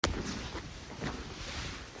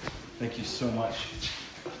Thank you so much.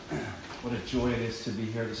 What a joy it is to be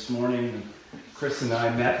here this morning. Chris and I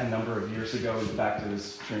met a number of years ago. In fact, it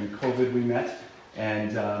was during COVID we met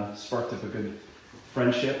and sparked up a good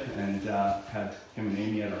friendship and had him and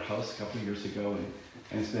Amy at our house a couple of years ago.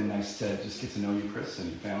 And it's been nice to just get to know you, Chris, and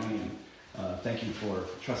your family. And thank you for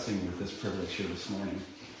trusting me with this privilege here this morning.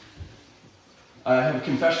 I have a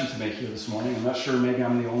confession to make here this morning. I'm not sure, maybe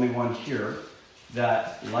I'm the only one here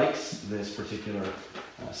that likes this particular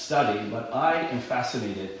study, but I am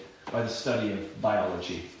fascinated by the study of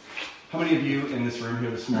biology. How many of you in this room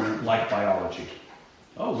here this morning like biology?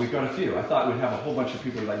 Oh, we've got a few. I thought we'd have a whole bunch of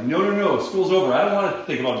people like, no, school's over. I don't want to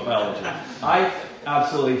think about biology. I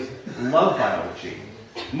absolutely love biology.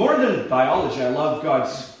 More than biology, I love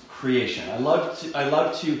God's creation. I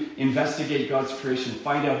love to investigate God's creation,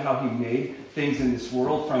 find out how He made things in this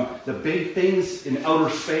world, from the big things in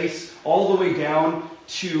outer space all the way down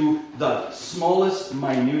to the smallest,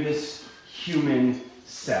 minutest human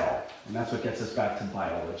cell. And that's what gets us back to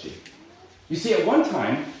biology. You see, at one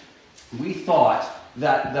time, we thought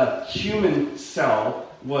that the human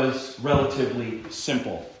cell was relatively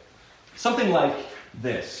simple. Something like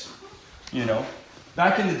this,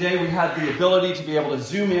 Back in the day, we had the ability to be able to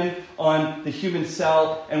zoom in on the human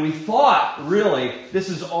cell, and we thought, really, this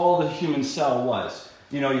is all the human cell was.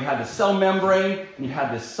 You had the cell membrane, and you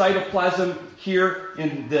had this cytoplasm here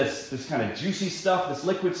in this kind of juicy stuff, this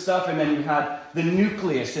liquid stuff, and then you had the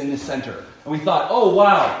nucleus in the center. And we thought, oh,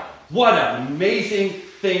 wow, what an amazing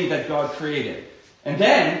thing that God created. And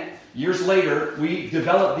then, years later, we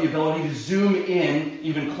developed the ability to zoom in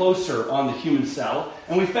even closer on the human cell,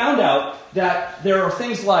 and we found out that there are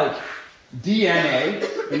things like DNA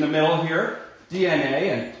in the middle here, DNA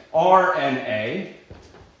and RNA,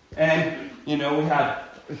 and we have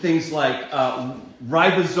things like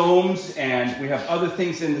ribosomes, and we have other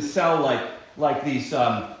things in the cell like these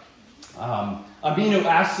amino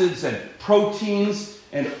acids and proteins.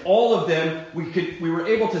 And all of them, we were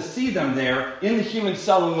able to see them there in the human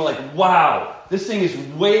cell, and we're like, wow, this thing is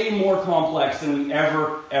way more complex than we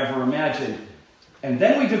ever imagined. And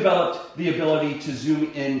then we developed the ability to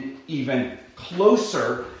zoom in even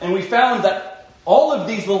closer, and we found that all of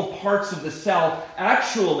these little parts of the cell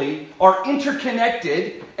actually are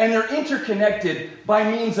interconnected, and they're interconnected by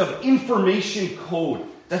means of information code.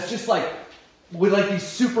 That's just with these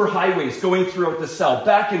super highways going throughout the cell,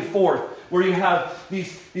 back and forth, where you have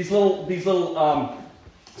these little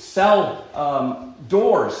cell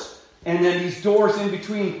doors, and then these doors in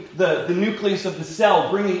between the nucleus of the cell,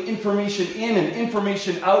 bringing information in and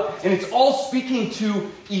information out, and it's all speaking to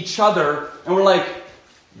each other. And we're like,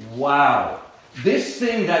 wow, this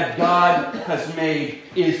thing that God has made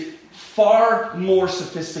is far more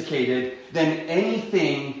sophisticated than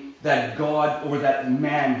anything that God or that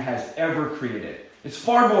man has ever created. It's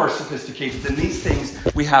far more sophisticated than these things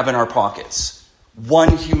we have in our pockets.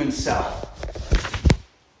 One human cell.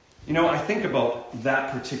 I think about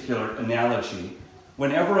that particular analogy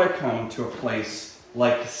whenever I come to a place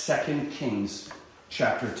like 2 Kings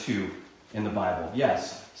chapter 2 in the Bible.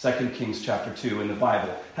 Yes, 2 Kings chapter 2 in the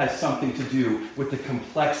Bible has something to do with the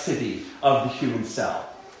complexity of the human cell.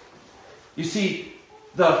 You see,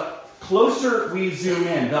 the closer we zoom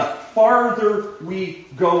in, the farther we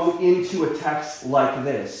go into a text like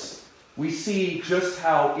this, we see just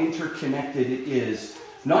how interconnected it is.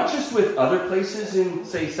 Not just with other places in,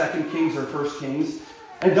 say, 2 Kings or 1 Kings,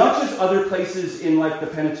 and not just other places in the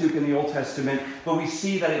Pentateuch in the Old Testament, but we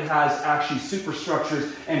see that it has actually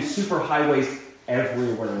superstructures and superhighways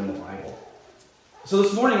everywhere in the Bible. So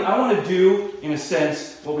this morning, I want to do, in a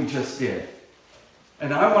sense, what we just did.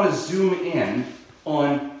 And I want to zoom in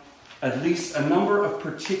on at least a number of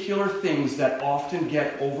particular things that often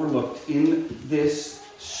get overlooked in this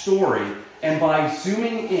story. And by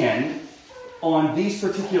zooming in on these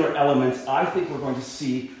particular elements, I think we're going to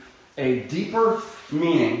see a deeper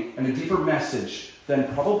meaning and a deeper message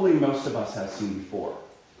than probably most of us have seen before.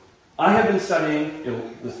 I have been studying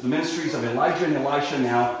the ministries of Elijah and Elisha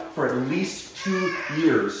now for at least 2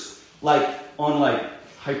 years, on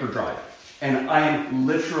hyperdrive. And I am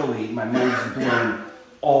literally, my mind is blown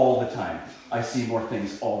all the time. I see more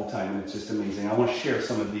things all the time, and it's just amazing. I want to share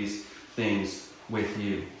some of these things with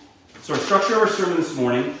you. So our structure of our sermon this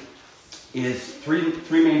morning is three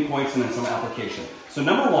main points and then some application. So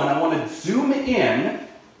number one, I want to zoom in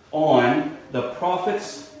on the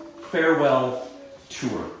prophet's farewell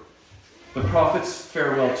tour. The prophet's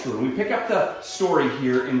farewell tour. And we pick up the story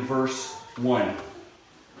here in verse 1.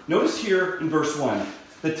 Notice here in verse 1,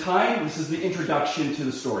 this is the introduction to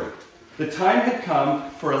the story. The time had come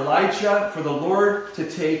for the Lord to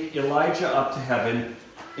take Elijah up to heaven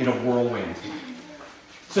in a whirlwind.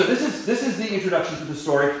 So this is the introduction to the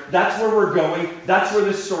story. That's where we're going. That's where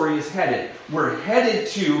this story is headed. We're headed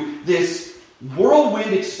to this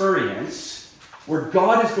whirlwind experience where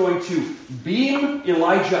God is going to beam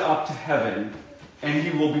Elijah up to heaven, and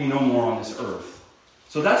he will be no more on this earth.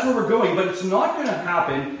 So that's where we're going, but it's not going to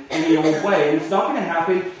happen in the old way, and it's not going to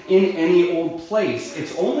happen in any old place.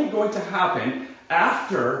 It's only going to happen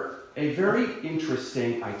after a very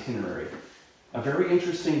interesting itinerary, a very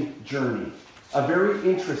interesting journey, a very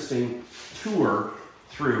interesting tour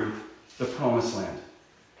through the Promised Land.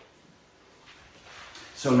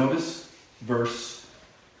 So notice verse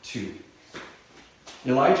 2.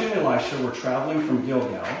 Elijah and Elisha were traveling from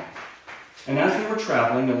Gilgal, and as they were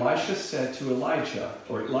traveling, Elisha said to Elijah,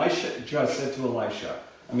 or Elisha just said to Elisha,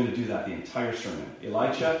 I'm going to do that the entire sermon.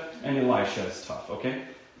 Elijah and Elisha is tough, okay?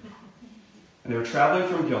 And they were traveling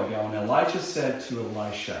from Gilgal, and Elijah said to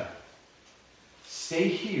Elisha, stay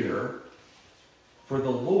here, for the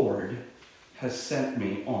Lord has sent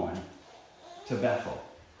me on to Bethel.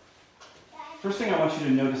 First thing I want you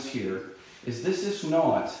to notice here is this is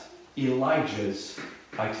not Elijah's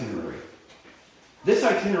itinerary. This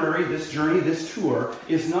itinerary, this journey, this tour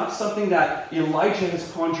is not something that Elijah has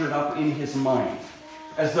conjured up in his mind.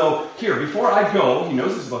 As though, here, before I go, he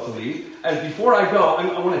knows he's about to leave, as before I go,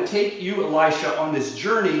 I want to take you, Elisha, on this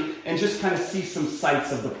journey and just kind of see some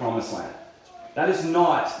sights of the Promised Land. That is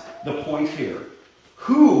not the point here.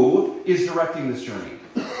 Who is directing this journey?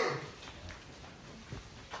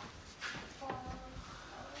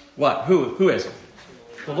 What? Who is?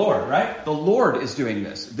 The Lord, right? The Lord is doing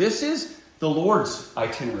this. This is the Lord's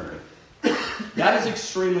itinerary. That is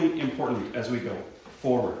extremely important as we go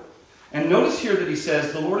forward. And notice here that he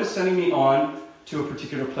says, the Lord is sending me on to a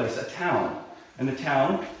particular place, a town. And the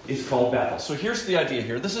town is called Bethel. So here's the idea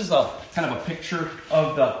here. This is a kind of a picture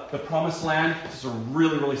of the Promised Land. This is a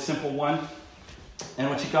really, really simple one. And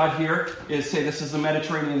what you got here is, say, this is the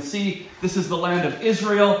Mediterranean Sea. This is the land of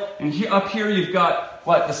Israel. And here, up here you've got,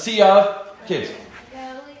 what, the Sea of? Kids.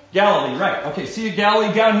 Galilee, right. Okay, Sea of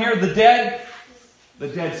Galilee. Down here, the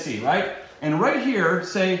Dead Sea, right? And right here,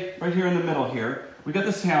 say, right here in the middle here, we got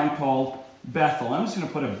this town called Bethel. I'm just going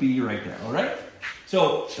to put a B right there, all right?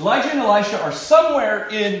 So Elijah and Elisha are somewhere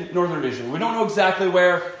in northern Israel. We don't know exactly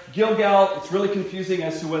where. Gilgal, it's really confusing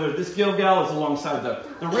as to whether this Gilgal is alongside the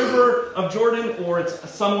river of Jordan or it's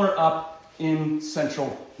somewhere up in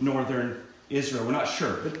central northern Israel. We're not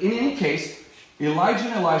sure. But in any case, Elijah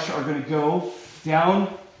and Elisha are going to go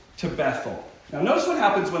down to Bethel. Now notice what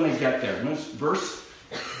happens when they get there. Notice verse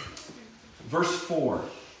 4.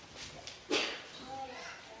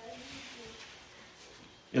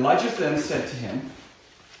 Elijah then said to him,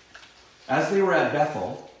 as they were at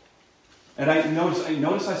Bethel, and I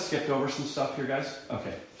notice I skipped over some stuff here, guys.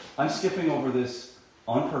 Okay, I'm skipping over this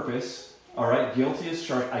on purpose. All right, guilty as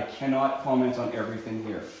charged. I cannot comment on everything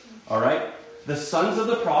here. All right, the sons of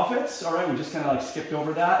the prophets. All right, we just kind of like skipped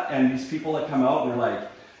over that, and these people that come out, they're like,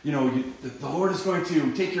 the Lord is going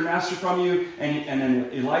to take your master from you, and then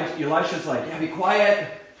Elisha's like, yeah, be quiet.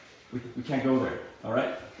 We can't go there. All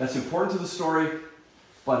right, that's important to the story,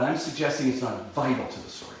 but I'm suggesting it's not vital to the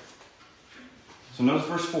story. So notice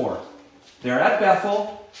verse 4. They're at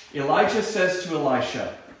Bethel. Elijah says to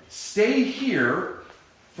Elisha, stay here,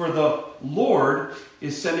 for the Lord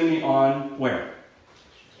is sending me on where?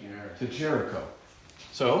 To Jericho.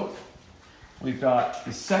 So, we've got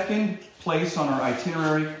the second place on our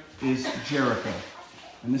itinerary is Jericho.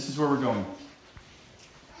 And this is where we're going.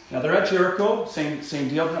 Now they're at Jericho. Same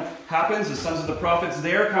deal happens. The sons of the prophets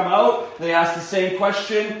there come out. They ask the same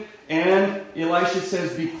question. And Elisha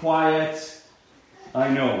says, be quiet. I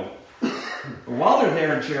know. But while they're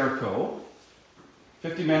there in Jericho,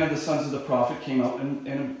 50 men of the sons of the prophet came out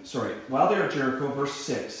while they're at Jericho, verse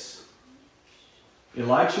 6,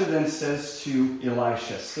 Elijah then says to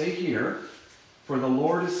Elisha, stay here, for the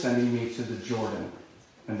Lord is sending me to the Jordan.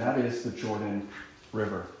 And that is the Jordan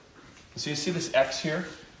River. So you see this X here?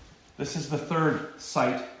 This is the third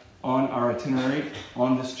site on our itinerary,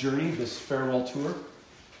 on this journey, this farewell tour.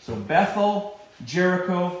 So Bethel,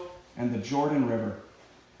 Jericho, and the Jordan River.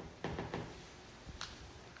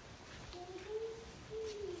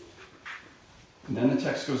 And then the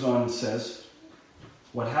text goes on and says,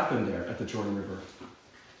 what happened there at the Jordan River?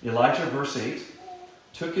 Elijah, verse 8,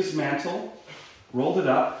 took his mantle, rolled it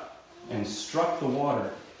up, and struck the water,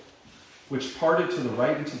 which parted to the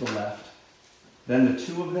right and to the left. Then the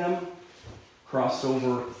two of them crossed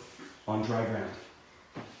over on dry ground.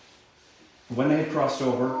 When they had crossed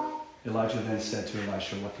over, Elijah then said to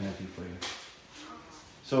Elisha, what can I do for you?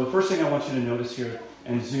 So the first thing I want you to notice here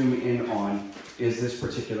and zoom in on is this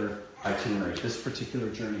particular itinerary, this particular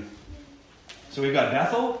journey. So we've got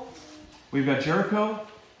Bethel, we've got Jericho,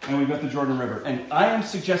 and we've got the Jordan River. And I am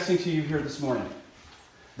suggesting to you here this morning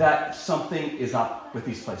that something is up with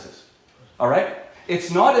these places. All right? It's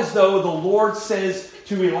not as though the Lord says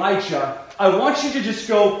to Elijah, I want you to just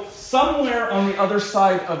go somewhere on the other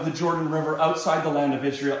side of the Jordan River, outside the land of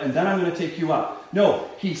Israel, and then I'm going to take you up. No,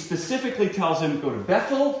 he specifically tells him, go to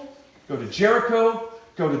Bethel, go to Jericho,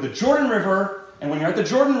 go to the Jordan River, and when you're at the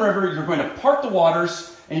Jordan River, you're going to part the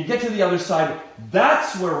waters, and you get to the other side.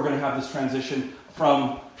 That's where we're going to have this transition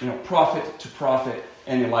from prophet to prophet,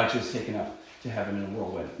 and Elijah is taken up to heaven in a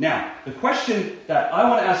whirlwind. Now, the question that I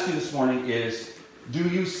want to ask you this morning is, do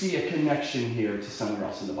you see a connection here to somewhere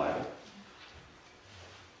else in the Bible?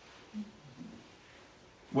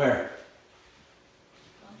 Where?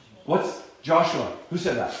 What's Joshua? Who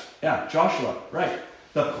said that? Yeah, Joshua, right.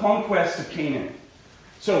 The conquest of Canaan.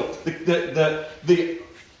 So,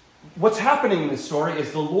 what's happening in this story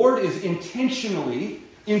is the Lord is intentionally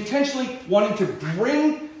wanting to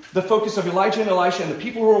bring the focus of Elijah and Elisha and the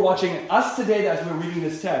people who are watching and us today as we're reading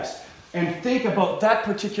this text and think about that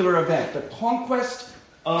particular event, the conquest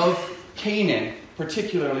of Canaan,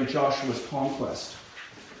 particularly Joshua's conquest.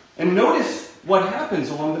 And notice what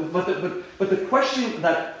happens along but the question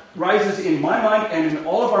that rises in my mind and in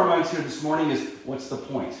all of our minds here this morning is, what's the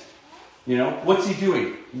point? What's he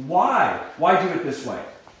doing? Why? Why do it this way?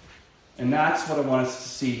 And that's what I want us to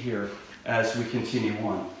see here as we continue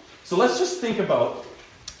on. So let's just think about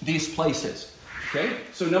these places. Okay?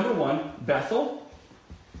 So number one, Bethel.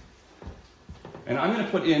 And I'm going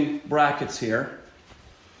to put in brackets here,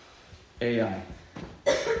 Ai.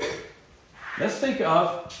 Let's think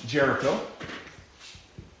of Jericho.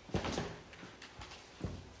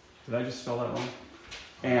 Did I just spell that wrong?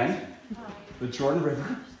 And the Jordan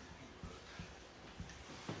River.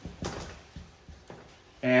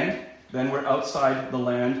 And then we're outside the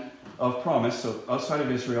land of promise, so outside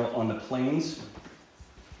of Israel, on the plains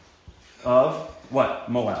of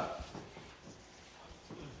what? Moab.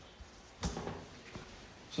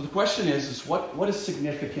 So the question is what is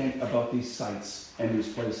significant about these sites and these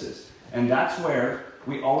places? And that's where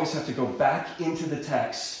we always have to go back into the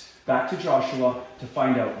text, back to Joshua, to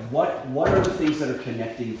find out what are the things that are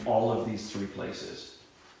connecting all of these three places.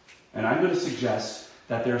 And I'm going to suggest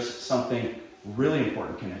that there's something really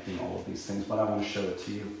important connecting all of these things, but I want to show it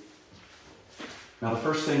to you. Now, the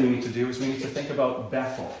first thing we need to do is we need to think about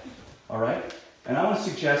Bethel. All right? And I want to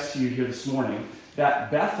suggest to you here this morning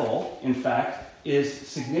that Bethel, in fact, is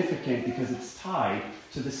significant because it's tied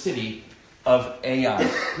to the city of Ai.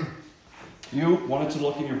 You wanted to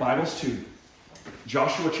look in your Bibles to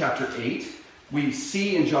Joshua chapter 8. We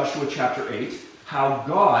see in Joshua chapter 8 how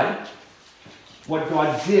what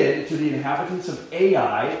God did to the inhabitants of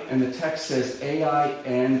Ai, and the text says Ai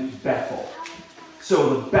and Bethel.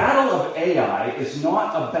 So the battle of Ai is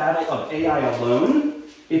not a battle of Ai alone,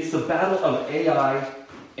 it's the battle of Ai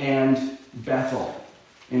and Bethel.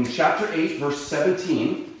 In chapter 8, verse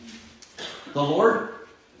 17, the Lord,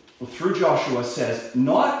 through Joshua, says,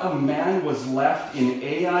 not a man was left in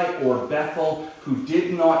Ai or Bethel who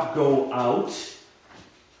did not go out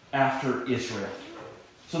after Israel.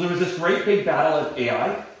 So there was this great big battle at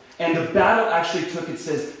Ai, and the battle actually took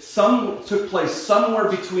place somewhere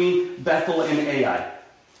between Bethel and Ai.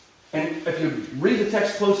 And if you read the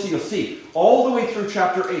text closely, you'll see all the way through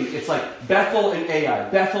chapter 8, it's like Bethel and Ai,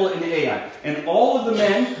 Bethel and Ai. And all of the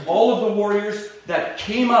men, all of the warriors that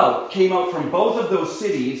came out from both of those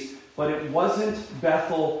cities, but it wasn't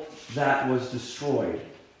Bethel that was destroyed.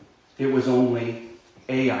 It was only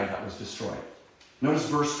Ai that was destroyed. Notice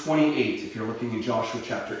verse 28, if you're looking in Joshua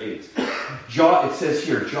chapter 8. It says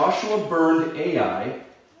here, Joshua burned Ai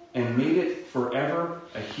and made it forever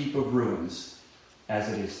a heap of ruins, as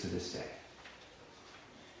it is to this day.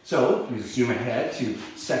 So, we zoom ahead to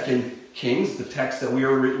 2 Kings, the text that we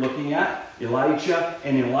are looking at. Elijah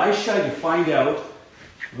and Elisha, you find out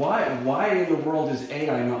why in the world is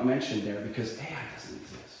Ai not mentioned there? Because Ai doesn't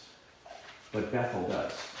exist, but Bethel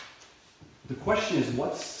does. The question is,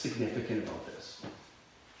 what's significant about this?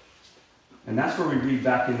 And that's where we read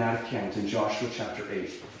back in that account in Joshua chapter 8,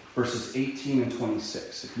 verses 18 and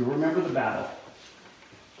 26. If you remember the battle,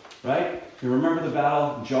 right? You remember the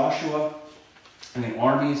battle, Joshua and the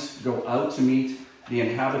armies go out to meet the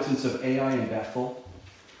inhabitants of Ai and Bethel.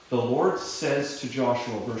 The Lord says to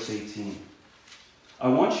Joshua, verse 18, I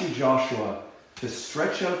want you, Joshua, to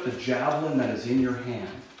stretch out the javelin that is in your hand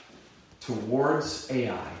towards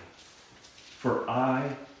Ai, for I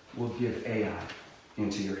will give Ai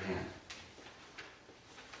into your hand.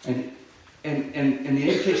 And the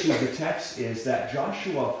indication of the text is that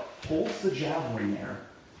Joshua holds the javelin there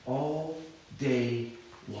all day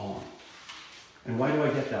long. And why do I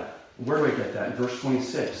get that? Where do I get that? In verse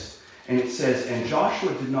 26. And it says, and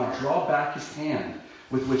Joshua did not draw back his hand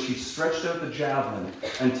with which he stretched out the javelin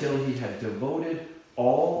until he had devoted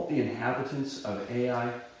all the inhabitants of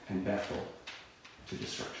Ai and Bethel to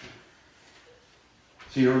destruction.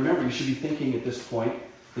 So you remember, you should be thinking at this point,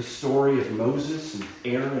 the story of Moses and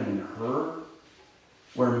Aaron and Hur,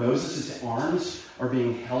 where Moses' arms are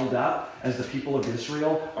being held up as the people of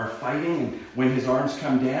Israel are fighting. And when his arms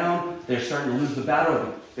come down, they're starting to lose the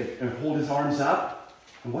battle. They hold his arms up.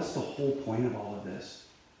 And what's the whole point of all of this?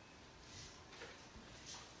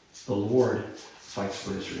 The Lord fights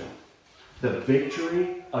for Israel. The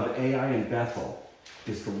victory of Ai and Bethel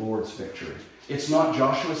is the Lord's victory. It's not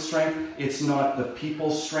Joshua's strength. It's not the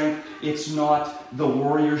people's strength. It's not the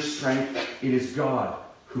warrior's strength. It is God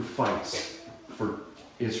who fights for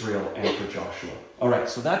Israel and for Joshua. All right,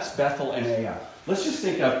 so that's Bethel and Ai. Let's just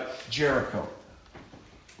think of Jericho.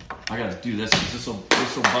 I got to do this because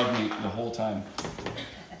this will bug me the whole time.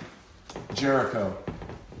 Jericho.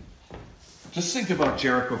 Just think about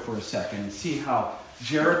Jericho for a second and see how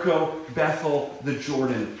Jericho, Bethel, the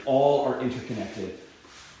Jordan, all are interconnected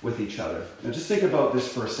with each other. Now just think about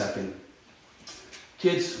this for a second.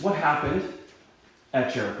 Kids, what happened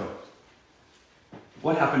at Jericho?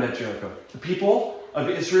 What happened at Jericho? The people of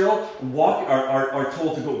Israel are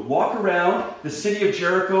told to go walk around the city of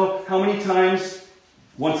Jericho how many times?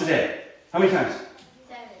 Once a day. How many times?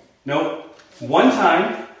 7. No. One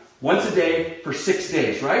time, once a day for 6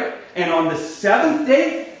 days, right? And on the 7th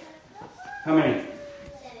day, how many?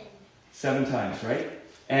 7. 7 times, right?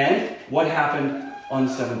 And what happened on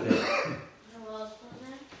the 7th day? The walls fell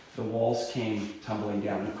down. The walls came tumbling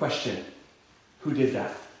down. The question, who did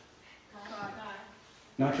that? God.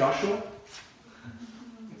 Not Joshua?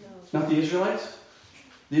 No. Not the Israelites?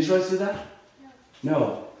 The Israelites did that?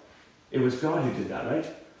 No. It was God who did that, right?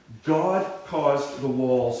 God caused the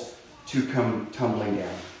walls to come tumbling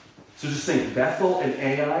down. So just think, Bethel and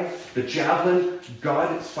Ai, the javelin,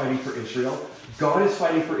 God is fighting for Israel. God is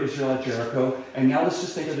fighting for Israel at Jericho. And now let's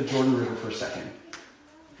just think of the Jordan River for a second.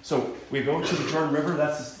 So we go to the Jordan River.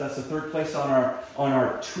 That's the third place on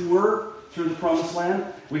our tour through the Promised Land.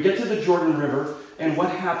 We get to the Jordan River, and what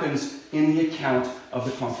happens in the account of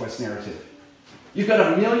the conquest narrative? You've got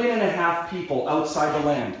 1.5 million people outside the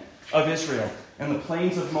land of Israel and the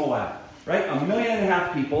plains of Moab, right? 1.5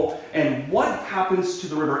 million people. And what happens to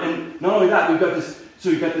the river? And not only that, we've got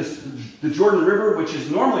the Jordan River, which is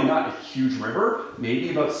normally not a huge river, maybe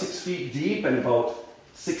about 6 feet deep and about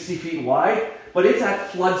 60 feet wide, but it's at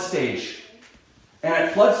flood stage. And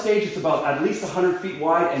at flood stage, it's about at least 100 feet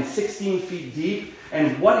wide and 16 feet deep.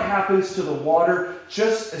 And what happens to the water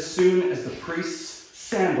just as soon as the priest's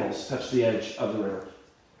sandals touch the edge of the river?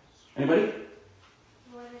 Anybody?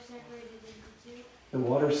 Water separated into 2. The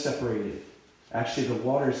water separated. Actually,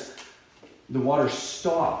 the water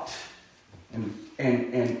stopped and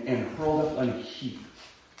hurled up on a heap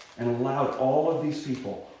and allowed all of these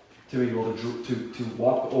people to be able to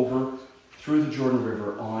walk over through the Jordan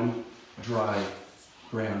River on dry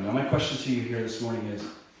ground. Now, my question to you here this morning is,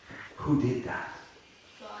 who did that?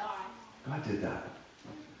 God. God did that.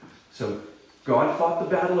 So, God fought the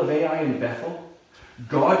battle of Ai and Bethel.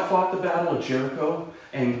 God fought the battle of Jericho.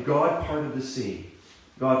 And God parted the sea.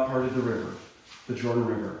 God parted the river, the Jordan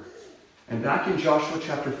River. And back in Joshua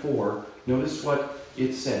chapter 4, notice what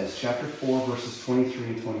it says. Chapter 4, verses 23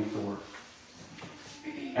 and 24.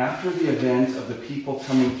 After the event of the people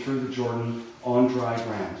coming through the Jordan on dry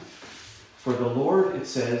ground. For the Lord, it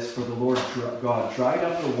says, for the Lord God dried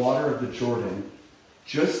up the water of the Jordan,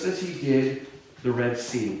 just as he did the Red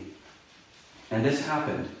Sea. And this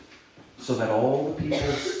happened so that all the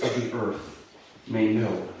peoples of the earth may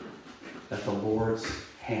know that the Lord's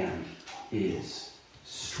hand is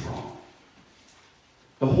strong.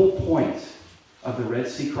 The whole point of the Red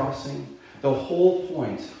Sea crossing, the whole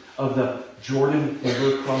point of the Jordan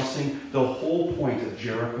River crossing, the whole point of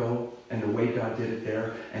Jericho and the way God did it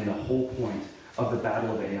there, and the whole point of the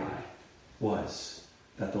Battle of Ai was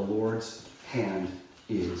that the Lord's hand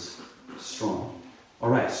is strong. All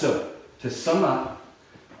right, so to sum up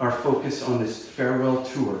our focus on this farewell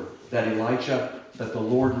tour that the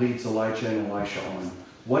Lord leads Elijah and Elisha on,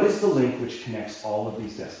 what is the link which connects all of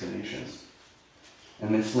these destinations?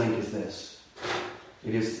 And this link is this.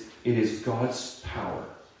 It is God's power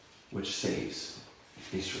which saves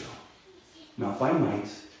Israel. Not by might,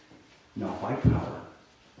 not by power,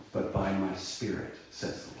 but by my Spirit,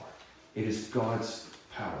 says the Lord. It is God's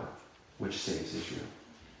power which saves Israel.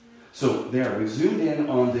 So there, we zoomed in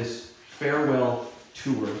on this farewell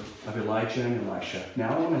tour of Elijah and Elisha.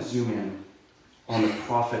 Now I want to zoom in on the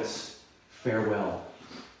prophet's farewell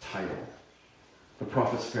title.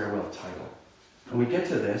 prophet's farewell title. And we get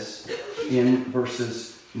to this in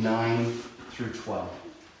verses 9 through 12.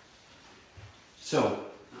 So,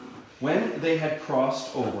 when they had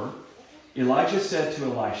crossed over, Elijah said to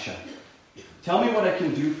Elisha, "Tell me what I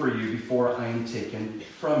can do for you before I am taken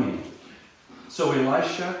from you." So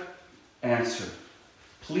Elisha answered,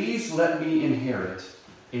 "Please let me inherit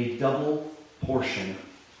a double portion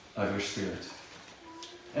of your spirit."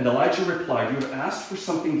 And Elijah replied, "You have asked for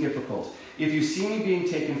something difficult. If you see me being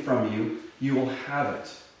taken from you, you will have it.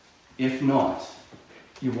 If not,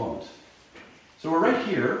 you won't." So we're right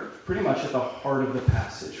here, pretty much at the heart of the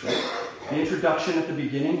passage, right? The introduction at the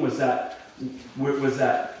beginning was that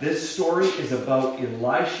this story is about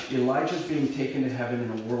Elijah's being taken to heaven in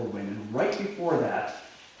a whirlwind. And right before that,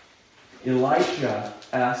 Elijah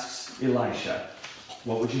asks Elisha,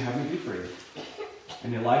 "What would you have me do for you?"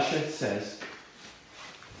 And Elisha says,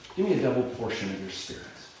 "Give me a double portion of your spirit."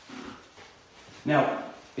 Now,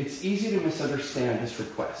 it's easy to misunderstand this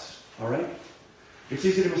request, all right? It's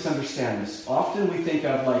easy to misunderstand this. Often we think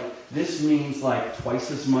of this means twice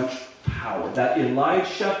as much power. That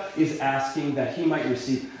Elisha is asking that he might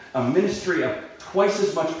receive a ministry of twice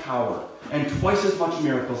as much power and twice as much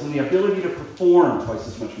miracles and the ability to perform twice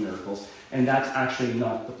as much miracles. And that's actually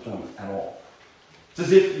not the point at all. It's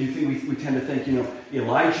as if we tend to think,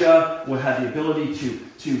 Elijah would have the ability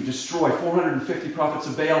to destroy 450 prophets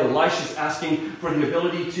of Baal. Elisha's asking for the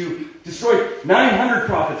ability to destroy 900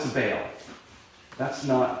 prophets of Baal. That's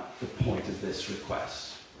not the point of this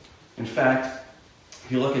request. In fact,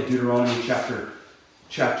 if you look at Deuteronomy chapter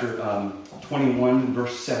 21,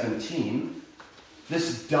 verse 17,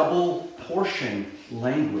 this double portion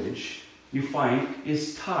language you find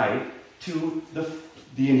is tied to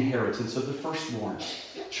the inheritance of the firstborn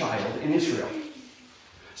child in Israel.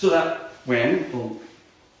 So that when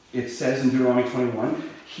it says in Deuteronomy 21,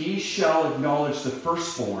 he shall acknowledge the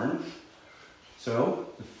firstborn, so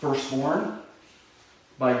the firstborn,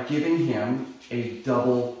 by giving him a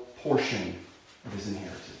double portion of his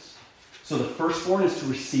inheritance. So the firstborn is to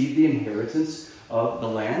receive the inheritance of the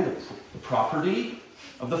land, the property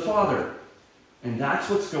of the father. And that's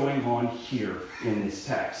what's going on here in this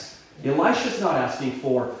text. Elisha's not asking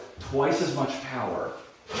for twice as much power.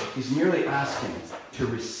 He's merely asking to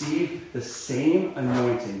receive the same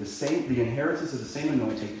anointing, the inheritance of the same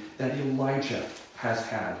anointing that Elijah has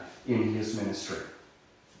had in his ministry.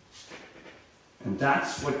 And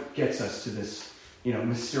that's what gets us to this,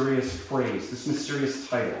 mysterious phrase, this mysterious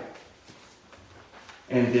title,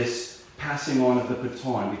 and this passing on of the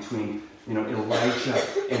baton between, Elijah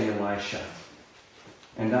and Elisha.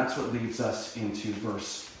 And that's what leads us into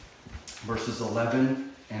verses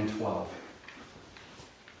 11 and 12.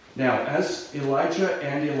 Now, as Elijah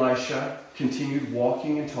and Elisha continued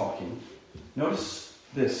walking and talking, notice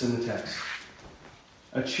this in the text.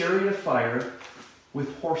 A chariot of fire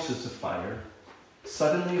with horses of fire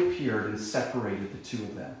suddenly appeared and separated the two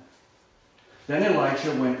of them. Then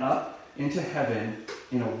Elijah went up into heaven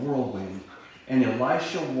in a whirlwind, and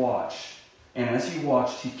Elisha watched, and as he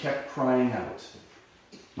watched, he kept crying out,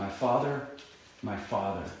 my father,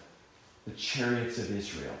 the chariots of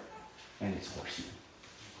Israel and its horsemen."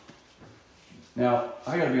 Now,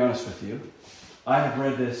 I got to be honest with you. I have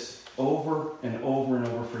read this over and over and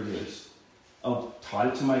over for years. I've taught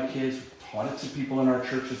it to my kids, taught it to people in our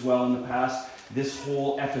church as well in the past. This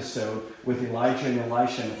whole episode with Elijah and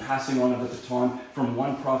Elisha and the passing on of the baton from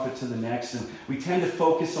one prophet to the next. And we tend to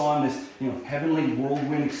focus on this, heavenly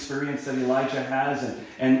whirlwind experience that Elijah has,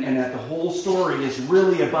 and that the whole story is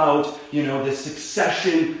really about, the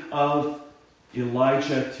succession of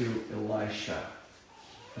Elijah to Elisha.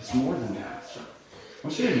 It's more than that. I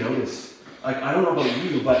want you to notice, I don't know about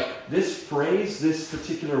you, but this phrase, this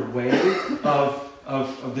particular way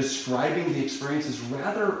of describing the experience is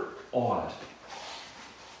rather odd.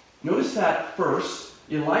 Notice that first,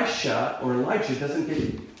 Elijah doesn't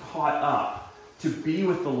get caught up to be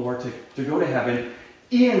with the Lord, to go to heaven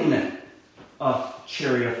in a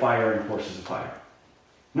chariot of fire and horses of fire.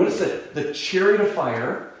 Notice that the chariot of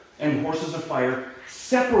fire and horses of fire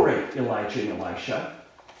separate Elijah and Elisha,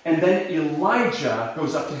 and then Elijah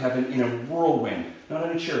goes up to heaven in a whirlwind, not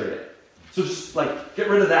in a chariot. So just get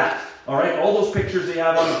rid of that. All right, all those pictures that you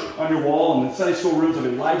have on your wall in the Sunday school rooms of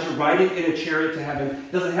Elijah riding in a chariot to heaven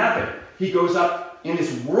doesn't happen. He goes up in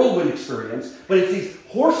this whirlwind experience, but it's these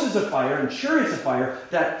horses of fire and chariots of fire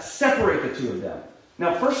that separate the two of them.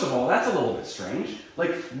 Now, first of all, that's a little bit strange.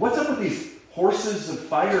 What's up with these horses of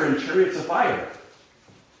fire and chariots of fire?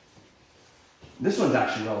 This one's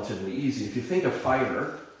actually relatively easy. If you think of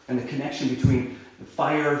fire and the connection between the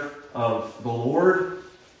fire of the Lord,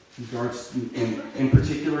 in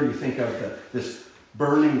particular, you think of this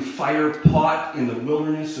burning fire pot in the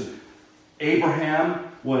wilderness. Abraham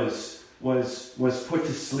was put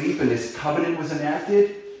to sleep and his covenant was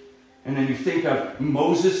enacted. And then you think of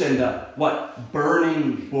Moses and the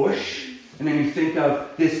burning bush. And then you think of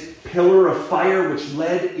this pillar of fire which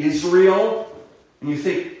led Israel. And you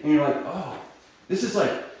think, and you're like, oh, this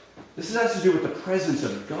has to do with the presence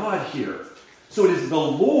of God here. So it is the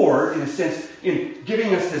Lord, in a sense, in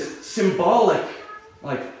giving us this symbolic,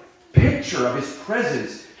 picture of his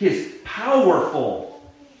presence, his powerful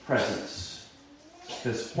presence.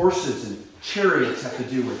 Because horses and chariots have to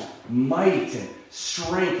do with might and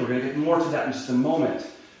strength. We're going to get more to that in just a moment.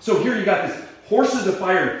 So here you got this horses of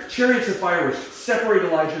fire, chariots of fire, which separate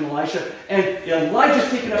Elijah and Elisha. And Elijah's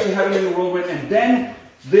taken up to heaven in the whirlwind. And then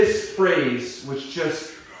this phrase, which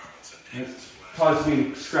just caused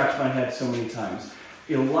me to scratch my head so many times.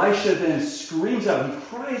 Elisha then screams out, he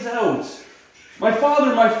cries out, my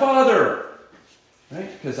father, right?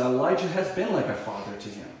 Because Elijah has been like a father to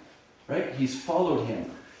him, right? He's followed him.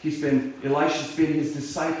 Elisha's been his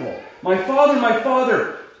disciple. My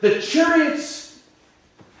father, the chariots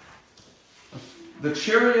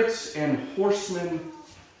and horsemen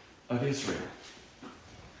of Israel.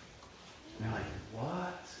 And they're like,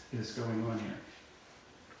 what is going on here?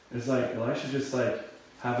 It's like Elisha just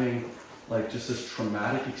having just this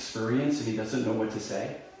traumatic experience and he doesn't know what to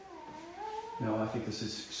say. No, I think this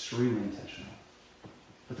is extremely intentional.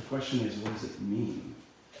 But the question is, what does it mean?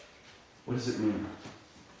 What does it mean?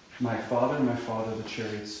 My father, the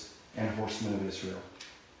chariots and horsemen of Israel.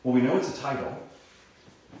 Well, we know it's a title.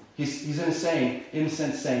 He's in a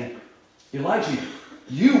sense saying, Elijah,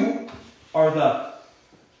 you are the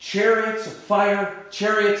chariots of fire,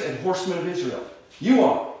 chariots and horsemen of Israel. You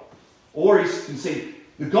are. Or he can say,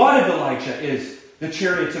 the God of Elijah is the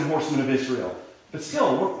chariots and horsemen of Israel. But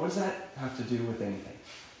still, what does that have to do with anything?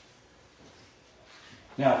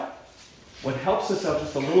 Now, what helps us out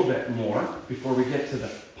just a little bit more before we get to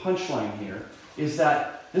the punchline here is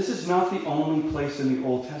that this is not the only place in the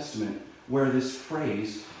Old Testament where this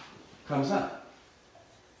phrase comes up.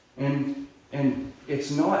 And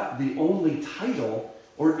it's not the only title,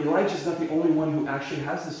 or Elijah's not the only one who actually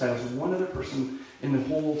has this title. There's one other person in the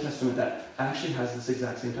whole Old Testament that actually has this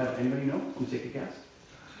exact same title. Anybody know? Let me take a guess.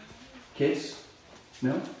 Kids?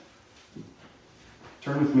 No?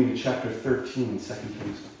 Turn with me to chapter 13 in 2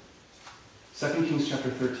 Kings. 2 Kings chapter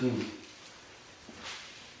 13.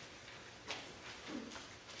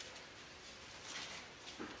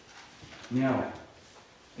 Now,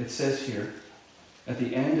 it says here, at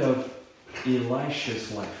the end of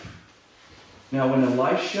Elisha's life. Now, when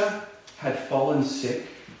Elisha had fallen sick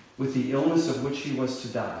with the illness of which he was to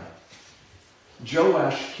die,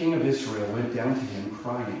 Joash, king of Israel, went down to him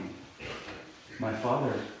crying, my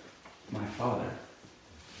father,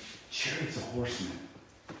 chariots of horsemen,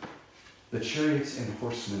 the chariots and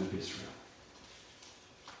horsemen of Israel.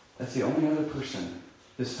 That's the only other person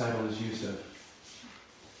this title is used of.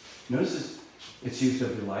 Notice it's used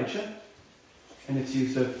of Elijah, and it's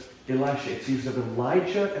used of Elisha. It's used of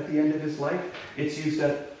Elijah at the end of his life. It's used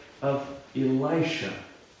of Elisha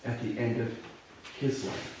at the end of his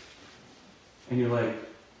life. And you're like,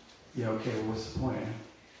 yeah, okay, well, what's the point?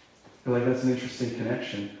 You're like, that's an interesting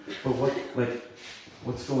connection. But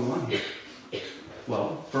what's going on here?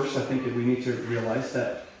 Well, first, I think that we need to realize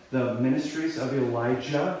that the ministries of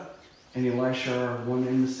Elijah and Elisha are one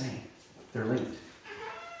and the same. They're linked.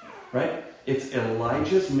 Right? It's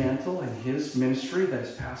Elijah's mantle and his ministry that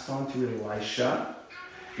is passed on to Elisha.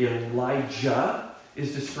 Elijah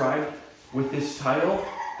is described with this title,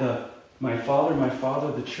 my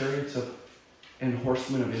father, the chariots and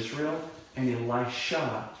horsemen of Israel. And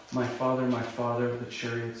Elisha, my father, the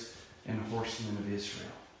chariots and horsemen of Israel.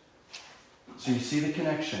 So you see the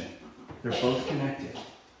connection. They're both connected.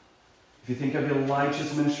 If you think of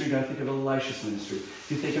Elijah's ministry, you got to think of Elisha's ministry.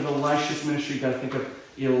 If you think of Elisha's ministry, you got to think of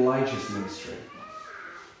Elijah's ministry.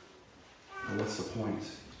 Well, what's the point?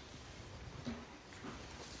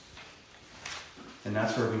 And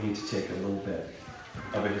that's where we need to take a little bit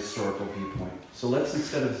of a historical viewpoint. So let's,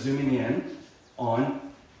 instead of zooming in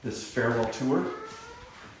on this farewell tour,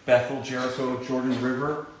 Bethel, Jericho, Jordan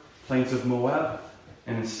River, Plains of Moab,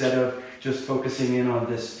 and instead of just focusing in on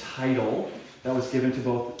this title that was given to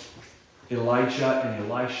both Elijah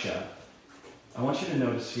and Elisha, I want you to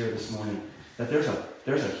notice here this morning that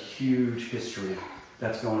there's a huge history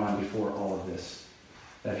that's going on before all of this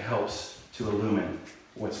that helps to illumine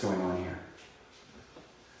what's going on here.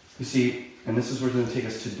 You see, and this is where it's going to take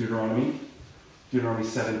us to Deuteronomy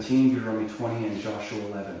 17, Deuteronomy 20, and Joshua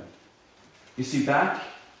 11. You see, back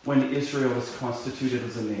when Israel was constituted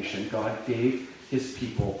as a nation, God gave his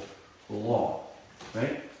people law.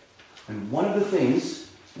 right? And one of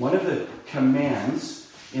the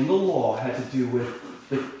commands in the law had to do with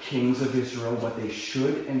the kings of Israel, what they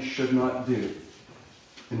should and should not do.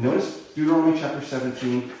 And notice Deuteronomy chapter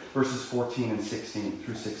 17, verses 14 and 16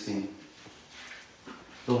 through 16.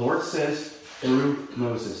 The Lord says through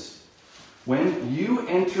Moses, "When you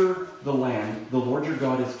enter the land the Lord your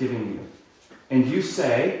God is giving you, and you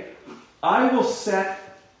say, 'I will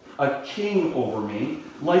set a king over me,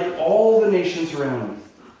 like all the nations around me,'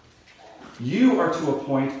 you are to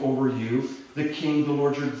appoint over you the king the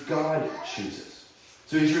Lord your God chooses."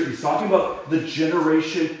 So he's talking about the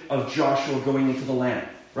generation of Joshua going into the land,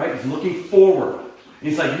 right? He's looking forward. And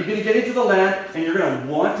he's like, you're going to get into the land, and you're going to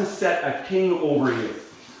want to set a king over you.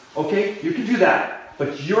 Okay, you can do that,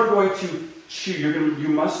 but you're going to choose. You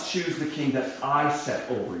must choose the king that I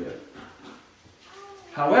set over you.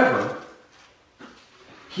 However,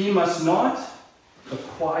 he must not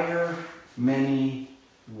acquire many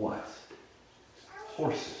what?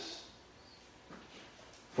 Horses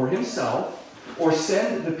for himself, or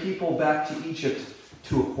send the people back to Egypt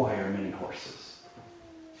to acquire many horses.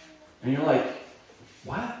 And you're like,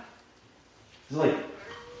 what? He's like,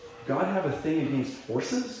 God have a thing against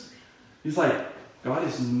horses? He's like, God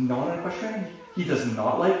is not an equestrian? He does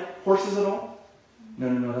not like horses at all?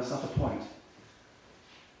 No, that's not the point.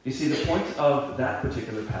 You see, the point of that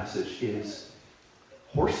particular passage is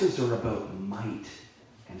horses are about might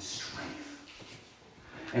and strength.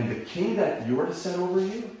 And the king that you're to set over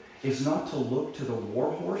you is not to look to the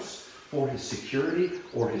war horse for his security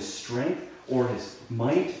or his strength or his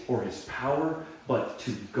might or his power, but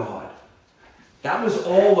to God. That was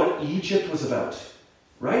all what Egypt was about,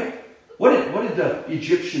 right? What did the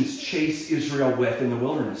Egyptians chase Israel with in the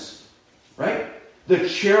wilderness? Right? The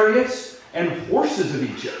chariots and horses of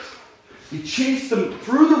Egypt. He chased them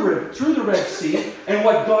through the Red Sea, and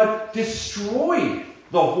what God destroyed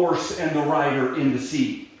the horse and the rider in the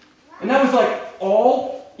sea. And that was like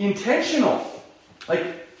all intentional. Like,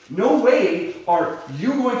 no way are you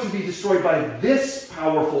going to be destroyed by this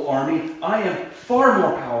powerful army. I am far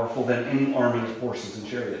more powerful than any army of horses and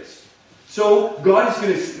chariots. So God is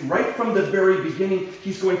going to, right from the very beginning,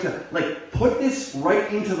 he's going to put this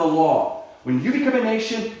right into the law. When you become a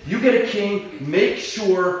nation, you get a king, make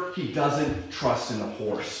sure he doesn't trust in the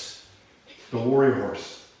horse, the warrior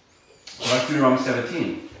horse. So that's Deuteronomy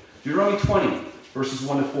 17. Deuteronomy 20, verses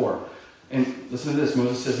 1 to 4. And listen to this.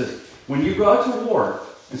 Moses says this. When you go out to war,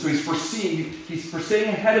 and so he's foreseeing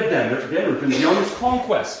ahead of them. They're going to be on this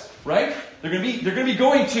conquest, right? They're going to be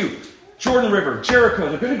going to Jordan River, Jericho.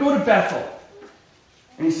 They're going to go to Bethel.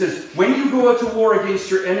 And he says, when you go out to war against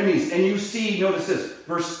your enemies, and you see, notice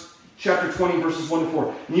this, chapter 20, verses 1 to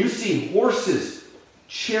 4. And you see horses,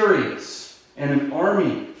 chariots, and an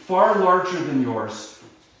army far larger than yours.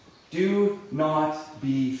 Do not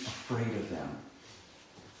be afraid of them.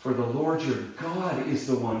 For the Lord your God is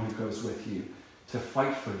the one who goes with you to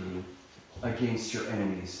fight for you against your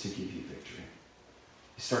enemies to give you victory.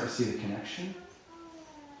 You start to see the connection?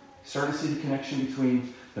 You start to see the connection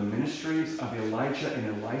between the ministries of Elijah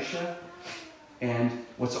and Elisha and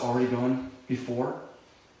what's already gone before?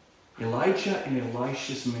 Elijah and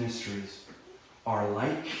Elisha's ministries are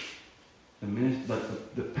like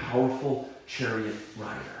the powerful chariot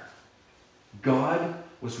rider. God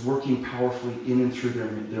was working powerfully in and through their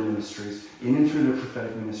ministries, in and through their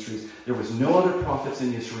prophetic ministries. There was no other prophets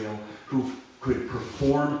in Israel who could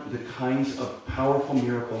perform the kinds of powerful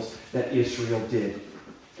miracles that Israel did.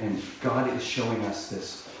 And God is showing us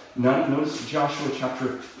this. Notice Joshua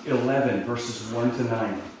chapter 11, verses 1 to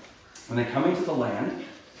 9. When they come into the land,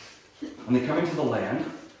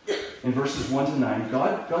 in verses 1 to 9,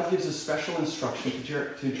 God gives a special instruction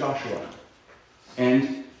to Joshua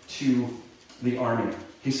and to the army.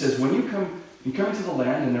 He says, when you come into the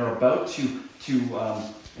land and they're about to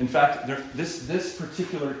in fact, this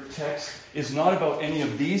particular text is not about any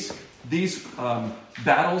of these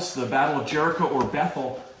battles, the Battle of Jericho or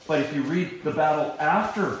Bethel, but if you read the battle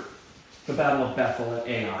after the Battle of Bethel at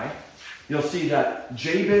Ai, you'll see that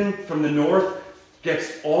Jabin from the north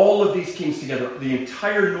gets all of these kings together, the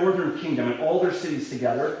entire northern kingdom and all their cities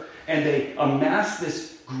together, and they amass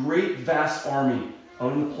this great, vast army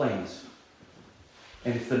out in the plains.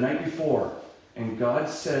 And it's the night before, and God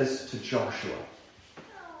says to Joshua,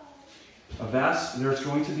 there's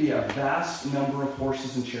going to be a vast number of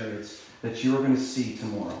horses and chariots that you are going to see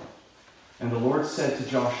tomorrow. And the Lord said to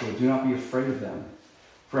Joshua, do not be afraid of them,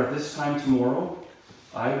 for at this time tomorrow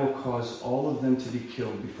I will cause all of them to be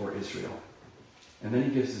killed before Israel. And then he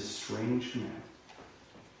gives this strange command.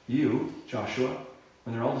 You, Joshua,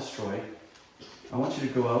 when they're all destroyed, I want you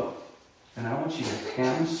to go out and I want you to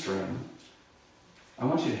hamstring I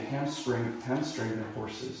want you to hamstring their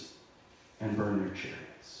horses and burn their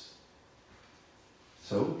chariots.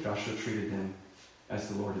 So Joshua treated them as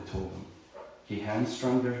the Lord had told him. He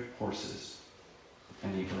hamstrung their horses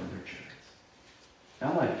and he burned their chariots. And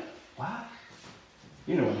I'm like, what?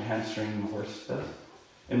 You know what a hamstringing a horse does?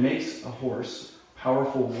 It makes a horse,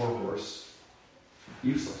 powerful war horse,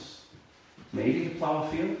 useless. Maybe to plow a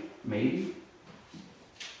field, maybe.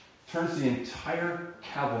 Turns the entire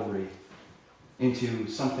cavalry into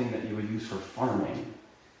something that you would use for farming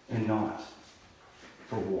and not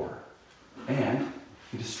for war. And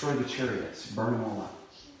he destroyed the chariots, burned them all up.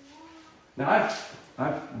 Now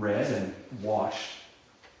I've read and watched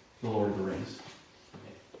The Lord of the Rings.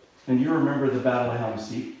 And you remember the Battle of Helm's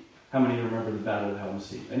Deep? How many of you remember the Battle of Helm's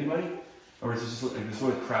Deep? Anybody? Or is it just like this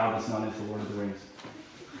sort of crowd that's not into The Lord of the Rings?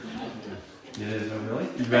 It is, oh, really?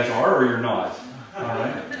 You guys are or you're not? All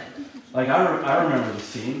right. Like I remember the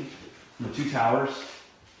scene from the Two Towers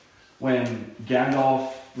when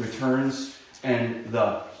Gandalf returns and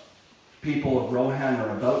the people of Rohan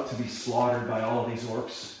are about to be slaughtered by all of these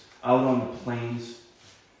orcs out on the plains.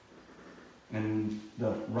 And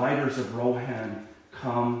the riders of Rohan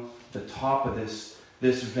come to the top of this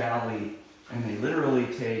valley, and they literally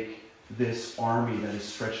take this army that is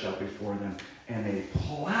stretched out before them, and they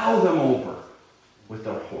plow them over with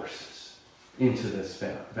their horses into this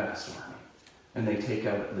vast army. And they take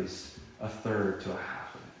out at least a third to a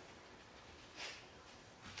half of it.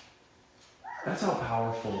 That's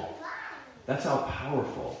how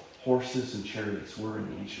powerful horses and chariots were in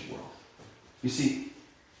the ancient world. You see,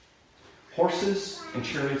 horses and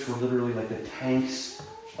chariots were literally like the tanks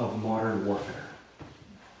of modern warfare.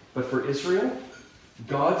 But for Israel,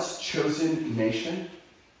 God's chosen nation,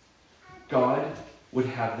 God would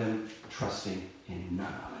have them trusting in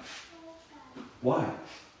none of it. Why?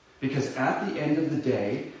 Because at the end of the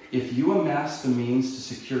day, if you amass the means to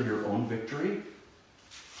secure your own victory,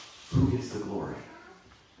 who gets the glory?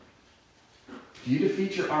 Do you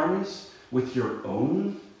defeat your armies with your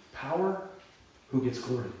own power? Who gets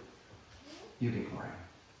glory? You get glory.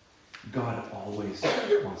 God always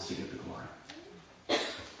wants to get the glory.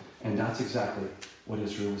 And that's exactly what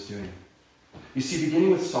Israel was doing. You see,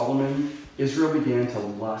 beginning with Solomon, Israel began to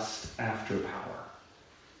lust after power.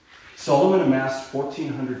 Solomon amassed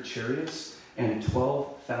 1,400 chariots and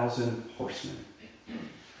 12,000 horsemen.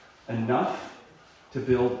 Enough to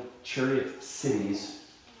build chariot cities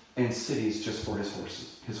and cities just for his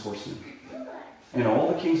horsemen. And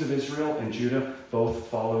all the kings of Israel and Judah both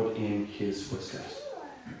followed in his footsteps.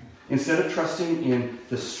 Instead of trusting in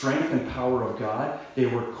the strength and power of God, they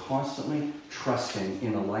were constantly trusting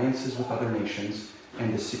in alliances with other nations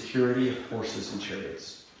and the security of horses and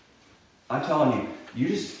chariots. I'm telling you, you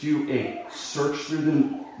just do a search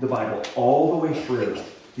through the Bible all the way through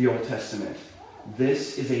the Old Testament.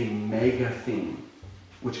 This is a mega theme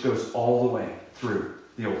which goes all the way through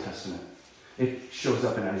the Old Testament. It shows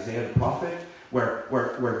up in Isaiah the prophet,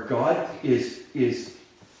 where God is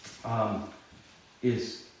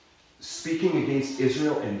speaking against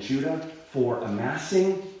Israel and Judah for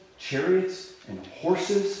amassing chariots and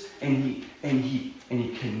horses, and he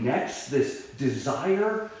connects this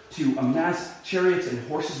desire to amass chariots and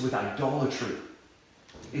horses with idolatry.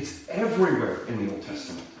 It's everywhere in the Old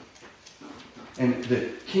Testament. And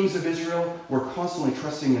the kings of Israel were constantly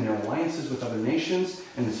trusting in their alliances with other nations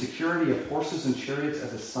and the security of horses and chariots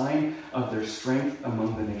as a sign of their strength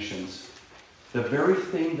among the nations. The very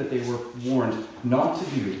thing that they were warned not to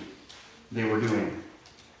do, they were doing.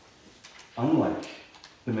 Unlike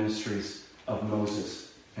the ministries of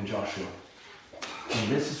Moses and Joshua. And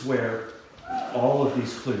this is where all of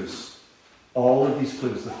these clues,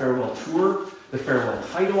 the farewell tour, the farewell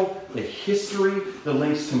title, the history, the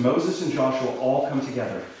links to Moses and Joshua all come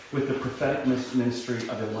together with the prophetic ministry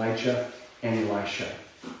of Elijah and Elisha.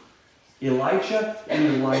 Elijah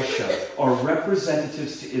and Elisha are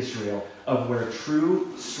representatives to Israel of where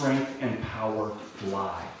true strength and power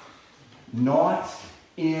lie. Not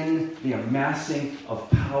in the amassing of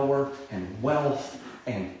power and wealth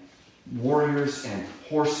and warriors and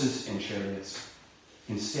horses and chariots.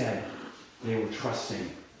 Instead, they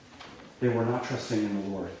were not trusting in the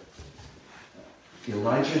Lord.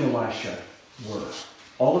 Elijah and Elisha were.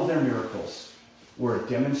 All of their miracles were a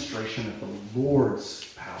demonstration of the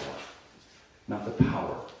Lord's power, not the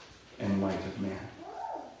power and might of man.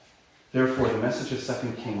 Therefore, the message of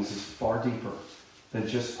 2 Kings is far deeper than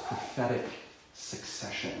just prophetic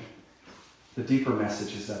succession. The deeper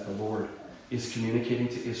message is that the Lord is communicating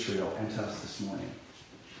to Israel and to us this morning.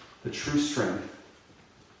 That true strength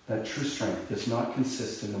does not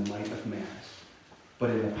consist in the might of man, but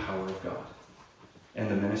in the power of God. And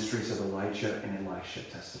the ministries of Elijah and Elisha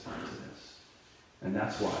testify to this. And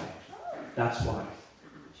that's why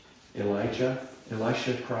Elisha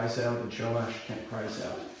cries out and Joash cries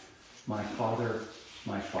out, my father,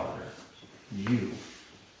 you,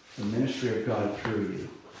 the ministry of God through you,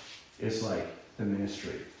 is like the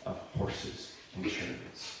ministry of horses and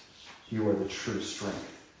chariots. You are the true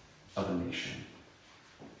strength of a nation.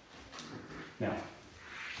 Now,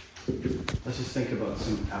 let's just think about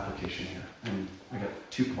some application here. And I got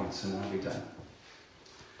 2 points and then I'll be done.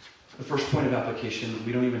 The first point of application,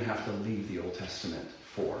 we don't even have to leave the Old Testament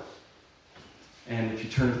for. And if you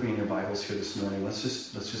turn with me in your Bibles here this morning, let's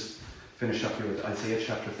just finish up here with Isaiah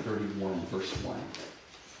chapter 31, verse 1.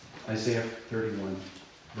 Isaiah 31,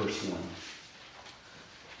 verse 1.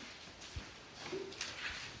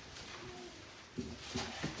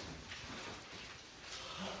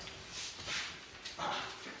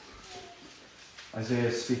 Isaiah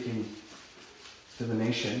is speaking to the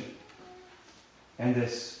nation, and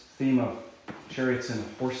this theme of chariots and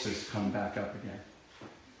horses come back up again.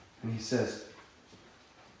 And he says,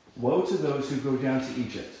 woe to those who go down to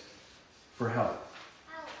Egypt for help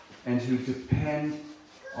and who depend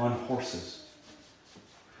on horses.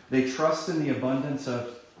 They trust in the abundance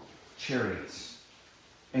of chariots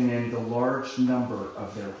and in the large number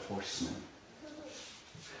of their horsemen.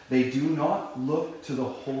 They do not look to the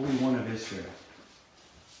Holy One of Israel,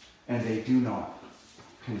 and they do not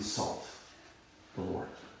consult the Lord.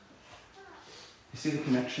 You see the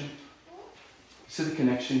connection? You see the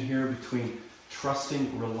connection here between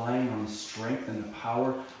trusting, relying on the strength and the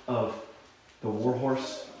power of the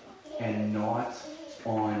warhorse and not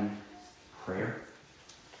on prayer,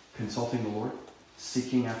 consulting the Lord,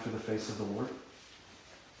 seeking after the face of the Lord?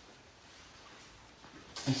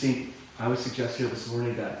 And see, I would suggest here this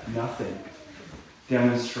morning that nothing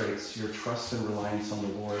demonstrates your trust and reliance on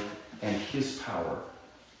the Lord and His power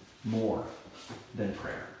more than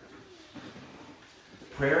prayer.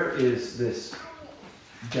 Prayer is this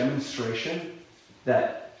demonstration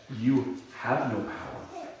that you have no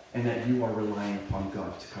power and that you are relying upon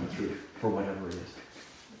God to come through for whatever it is.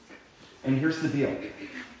 And here's the deal.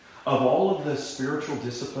 Of all of the spiritual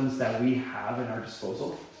disciplines that we have in our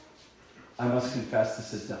disposal, I must confess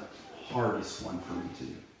this is the hardest one for me to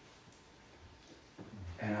do.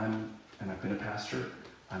 And I've been a pastor,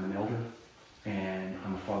 I'm an elder, and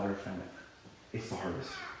I'm a father of family. It's the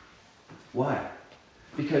hardest. Why?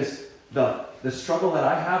 Because the struggle that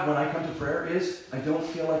I have when I come to prayer is I don't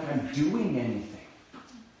feel like I'm doing anything.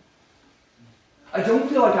 I don't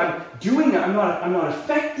feel like I'm not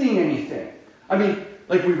affecting anything. I mean,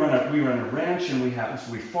 like we run a ranch and we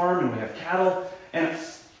farm and we have cattle, and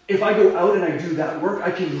if I go out and I do that work,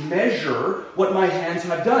 I can measure what my hands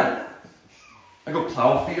have done. I go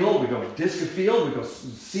plow a field, we go disc a field, we go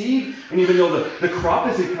seed, and even though the crop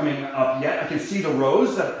isn't coming up yet, I can see the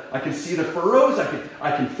rows, I can see the furrows,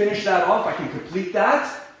 I can finish that off, I can complete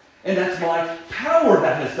that, and that's my power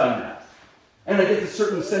that has done that. And I get a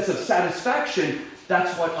certain sense of satisfaction,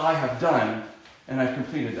 that's what I have done, and I've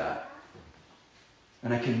completed that.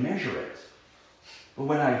 And I can measure it. But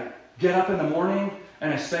when I get up in the morning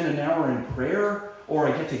and I spend an hour in prayer, or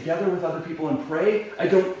I get together with other people and pray, I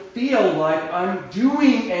don't feel like I'm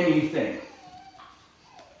doing anything.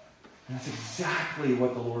 And that's exactly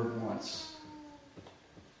what the Lord wants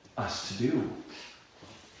us to do.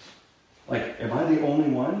 Like, am I the only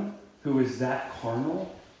one who is that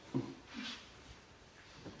carnal?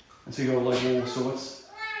 And so you go, like, well, so what's...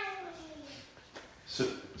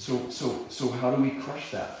 So how do we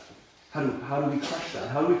crush that? How do we crush that?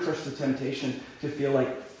 How do we crush the temptation to feel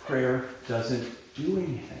like prayer doesn't do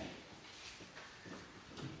anything?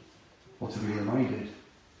 Well, to be reminded,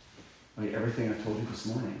 like everything I told you this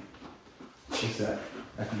morning, is that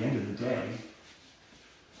at the end of the day,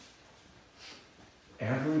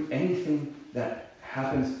 anything that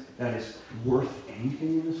happens that is worth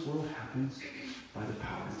anything in this world happens by the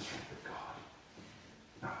power and strength of God,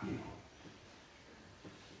 not you.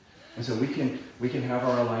 And so we can have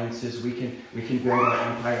our alliances, we can build our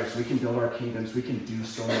empires, we can build our kingdoms, we can do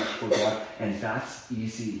so much for God, and that's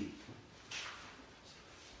easy.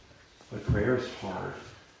 But prayer is hard,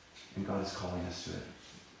 and God is calling us to it.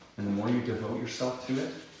 And the more you devote yourself to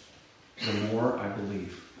it, the more I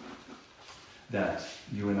believe that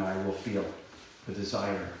you and I will feel the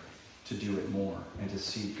desire to do it more and to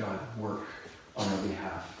see God work on our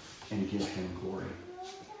behalf and give Him glory.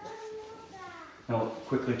 Now,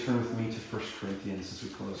 quickly turn with me to 1 Corinthians as we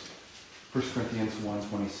close. 1 Corinthians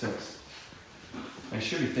 1:26. I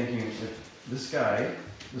should be thinking, if this guy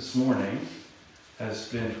this morning has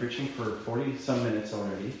been preaching for 40-some minutes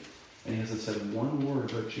already, and he hasn't said one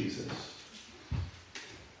word about Jesus.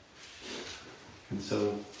 And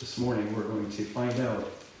so this morning we're going to find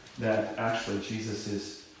out that actually Jesus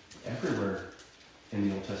is everywhere in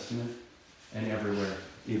the Old Testament and everywhere,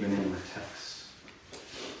 even in our text.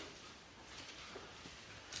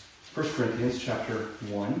 1 Corinthians chapter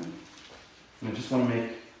 1. And I just want to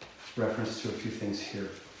make reference to a few things here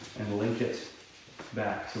and link it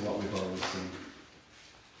back to what we've already seen.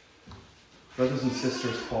 Brothers and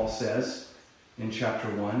sisters, Paul says in chapter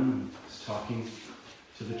 1, he's talking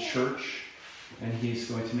to the church, and he's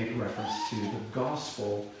going to make a reference to the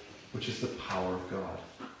gospel, which is the power of God,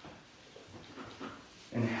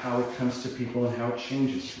 and how it comes to people and how it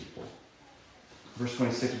changes people. Verse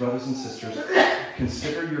 26, brothers and sisters,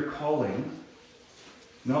 consider your calling.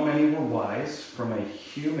 Not many were wise from a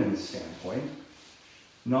human standpoint.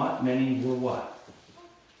 Not many were what?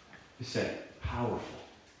 You say, powerful.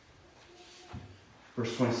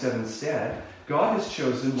 Verse 27 said, God has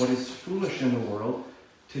chosen what is foolish in the world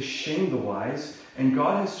to shame the wise, and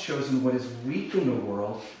God has chosen what is weak in the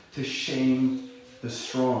world to shame the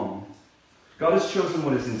strong. God has chosen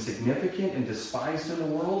what is insignificant and despised in the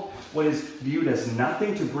world, what is viewed as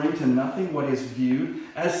nothing, to bring to nothing what is viewed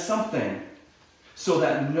as something, so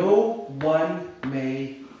that no one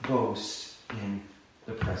may boast in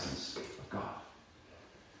the presence of God.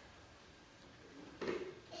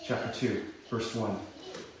 Chapter 2, verse 1.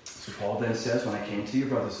 So Paul then says, when I came to you,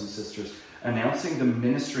 brothers and sisters, announcing the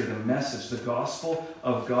ministry, the message, the gospel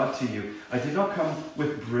of God to you, I did not come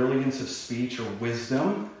with brilliance of speech or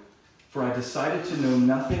wisdom, for I decided to know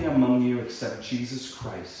nothing among you except Jesus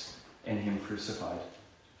Christ and Him crucified.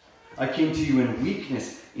 I came to you in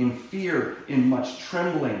weakness, in fear, in much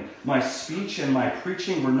trembling. My speech and my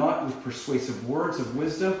preaching were not with persuasive words of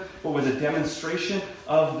wisdom, but with a demonstration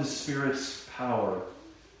of the Spirit's power,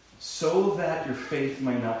 so that your faith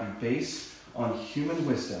may not be based on human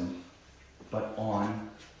wisdom, but on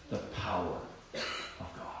the power of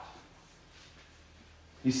God.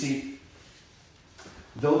 You see,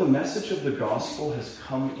 though the message of the gospel has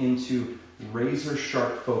come into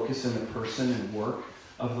razor-sharp focus in the person and work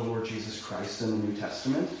of the Lord Jesus Christ in the New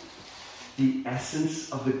Testament, the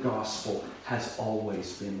essence of the gospel has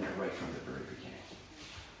always been there right from the very beginning.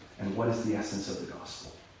 And what is the essence of the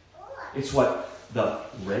gospel? It's what the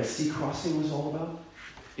Red Sea crossing was all about.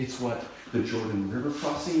 It's what the Jordan River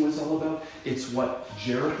crossing was all about. It's what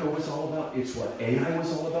Jericho was all about. It's what Ai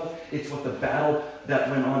was all about. It's what the battle that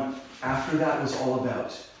went on after that was all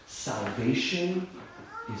about. Salvation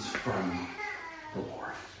is from the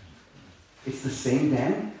Lord. It's the same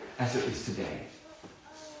then as it is today.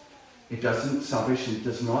 Salvation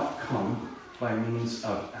does not come by means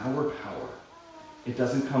of our power. It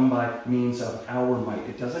doesn't come by means of our might.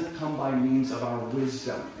 It doesn't come by means of our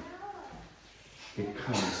wisdom. It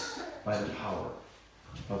comes by the power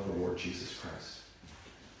of the Lord Jesus Christ.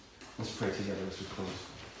 Let's pray together as we close.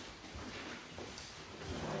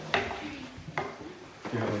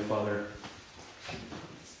 Dear Heavenly Father,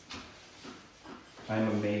 I am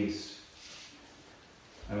amazed.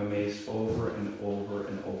 I'm amazed over and over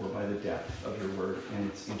and over by the depth of your word and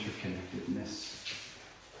its interconnectedness.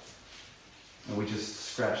 And we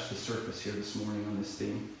just scratched the surface here this morning on this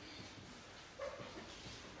theme.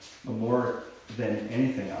 But more than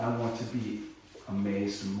anything, I want to be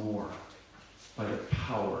amazed more by the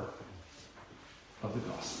power of the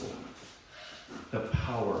gospel, the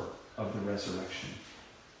power of the resurrection,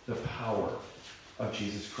 the power of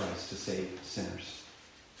Jesus Christ to save sinners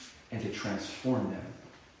and to transform them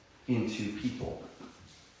into people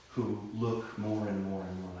who look more and more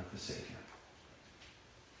and more like the Savior.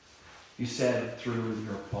 You said through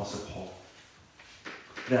your Apostle Paul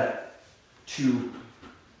that to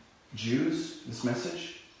Jews, this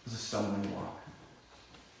message is a stumbling block.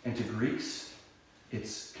 And to Greeks,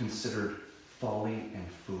 it's considered folly and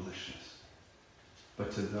foolishness.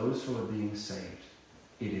 But to those who are being saved,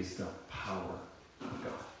 it is the power of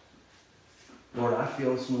God. Lord, I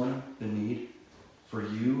feel this morning the need for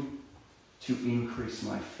you to increase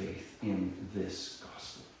my faith in this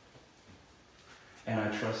gospel. And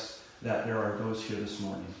I trust that there are those here this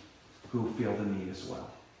morning who feel the need as well.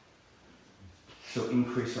 So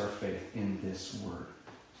increase our faith in this word,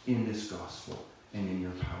 in this gospel, and in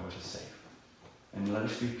your power to save. And let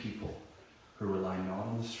us be people who rely not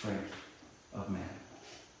on the strength of man,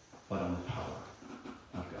 but on the power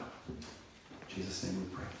of God. In Jesus' name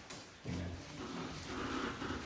we pray.